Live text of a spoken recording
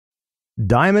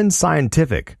Diamond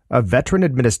Scientific, a Veteran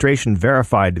Administration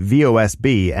verified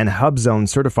VOSB and HubZone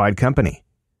certified company.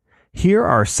 Here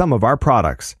are some of our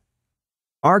products.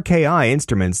 RKI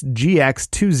Instruments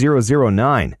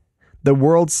GX2009, the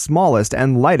world's smallest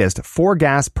and lightest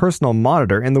 4-gas personal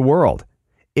monitor in the world.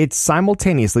 It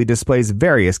simultaneously displays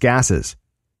various gases.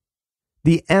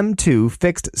 The M2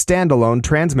 fixed standalone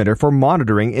transmitter for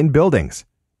monitoring in buildings.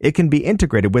 It can be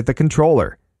integrated with the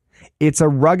controller. It's a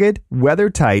rugged,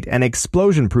 weather-tight, and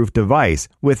explosion-proof device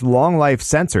with long-life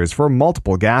sensors for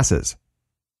multiple gases.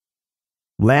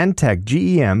 Lantech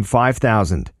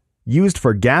Gem5000, used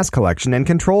for gas collection and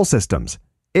control systems.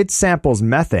 It samples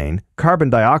methane, carbon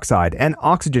dioxide, and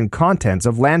oxygen contents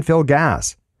of landfill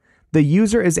gas. The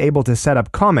user is able to set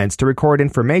up comments to record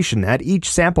information at each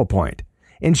sample point,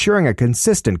 ensuring a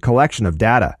consistent collection of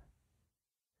data.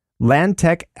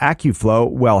 Lantech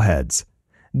Accuflow wellheads.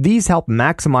 These help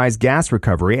maximize gas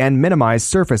recovery and minimize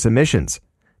surface emissions.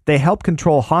 They help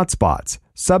control hotspots,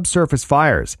 subsurface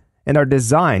fires, and are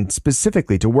designed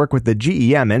specifically to work with the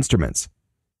GEM instruments.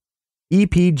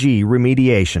 EPG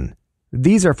remediation.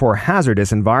 These are for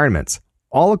hazardous environments.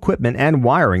 All equipment and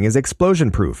wiring is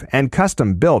explosion-proof and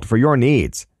custom-built for your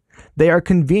needs. They are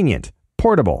convenient,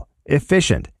 portable,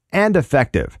 efficient, and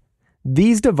effective.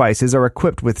 These devices are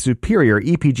equipped with superior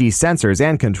EPG sensors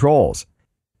and controls.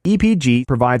 EPG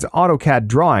provides AutoCAD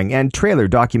drawing and trailer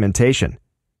documentation.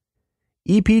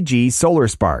 EPG Solar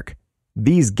Spark.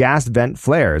 These gas vent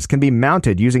flares can be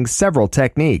mounted using several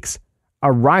techniques: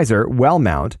 a riser well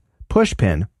mount, push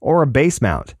pin, or a base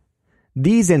mount.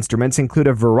 These instruments include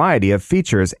a variety of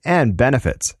features and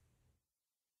benefits.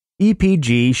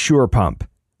 EPG Sure Pump.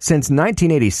 Since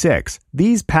 1986,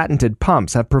 these patented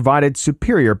pumps have provided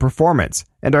superior performance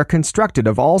and are constructed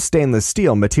of all stainless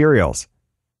steel materials.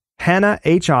 HANA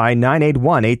HI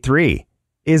 98183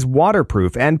 is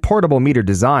waterproof and portable meter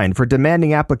designed for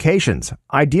demanding applications,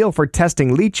 ideal for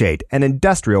testing leachate and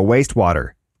industrial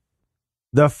wastewater.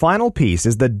 The final piece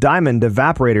is the Diamond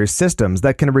Evaporator systems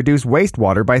that can reduce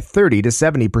wastewater by 30 to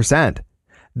 70%.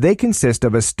 They consist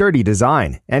of a sturdy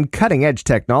design and cutting-edge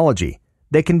technology.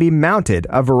 They can be mounted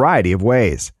a variety of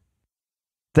ways.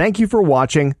 Thank you for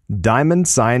watching Diamond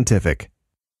Scientific.